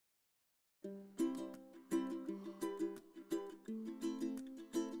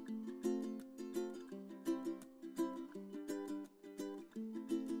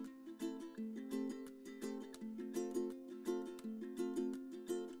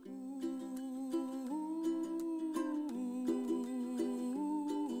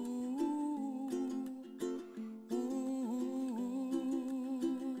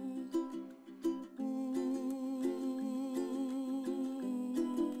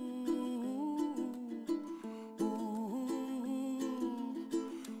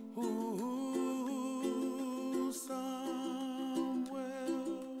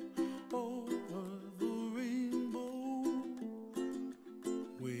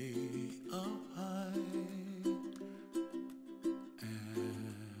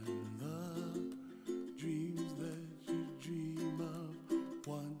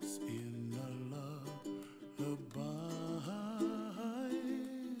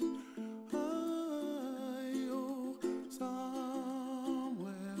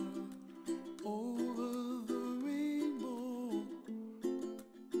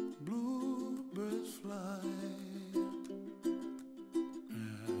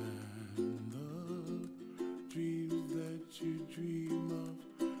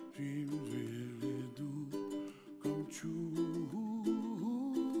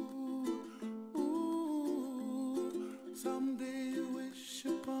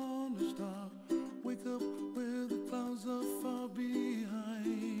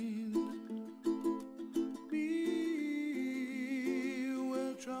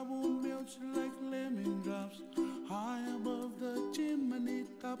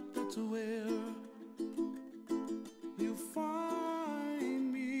top, that's where you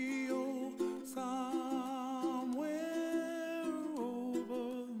find me. Oh, somewhere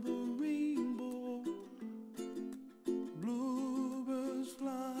over the rainbow, bluebirds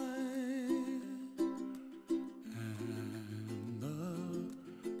fly, and the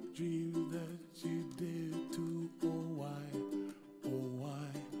dream that you did to, oh why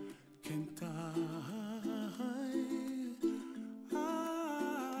can't I?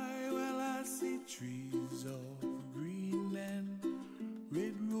 Well, I see trees of green and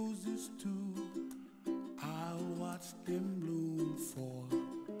red roses too. I watch them bloom for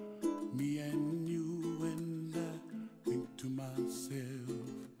me and you, and I think to myself,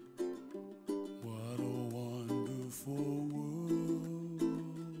 what a wonderful world.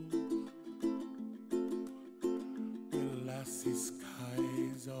 Well, I see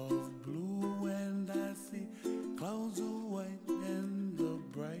skies of blue and I see clouds of white and the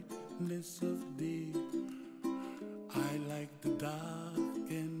brightness of day. I like the dark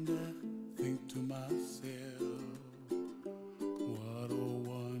and I think to myself, what a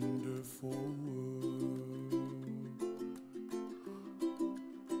wonderful world.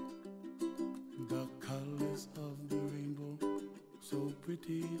 The colors of the rainbow, so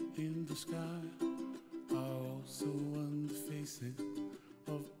pretty in the sky, are also on the faces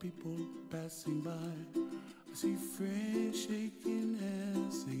of people passing by. I see friends shaking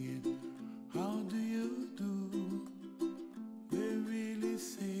hands, singing, how do you do? They really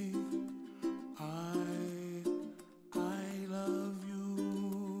say, I love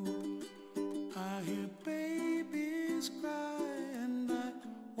you. I hear babies cry and I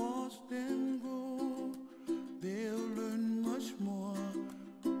watch them grow. They'll learn much more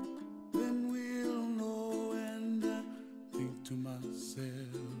than we'll know, and I think to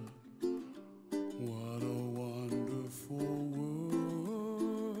myself, what a wonderful world.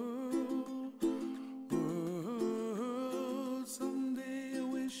 Someday I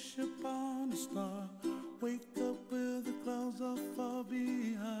wish upon a star, wake up where the clouds are far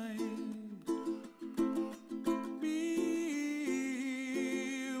behind me,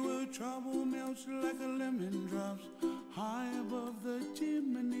 where trouble melts like a lemon drops high above the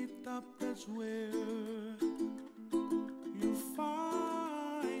chimney top. That's where